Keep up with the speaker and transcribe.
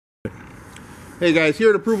Hey guys,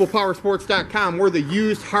 here at ApprovalPowersports.com, we're the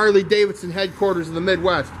used Harley Davidson headquarters of the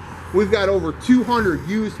Midwest. We've got over 200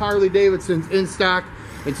 used Harley Davidsons in stock,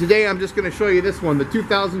 and today I'm just going to show you this one, the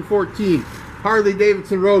 2014 Harley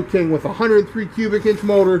Davidson Road King with a 103 cubic inch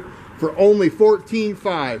motor for only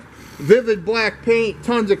 $14,500. Vivid black paint,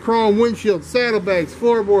 tons of chrome windshield, saddlebags,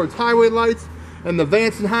 floorboards, highway lights, and the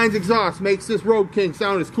Vance & Hines exhaust makes this Road King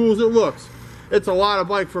sound as cool as it looks. It's a lot of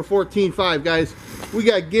bike for $14,500, guys. We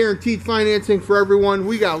got guaranteed financing for everyone.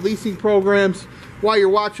 We got leasing programs. While you're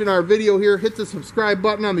watching our video here, hit the subscribe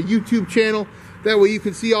button on the YouTube channel. That way you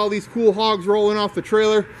can see all these cool hogs rolling off the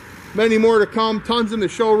trailer. Many more to come, tons in the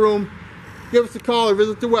showroom. Give us a call or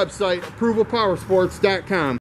visit the website, ApprovalPowersports.com.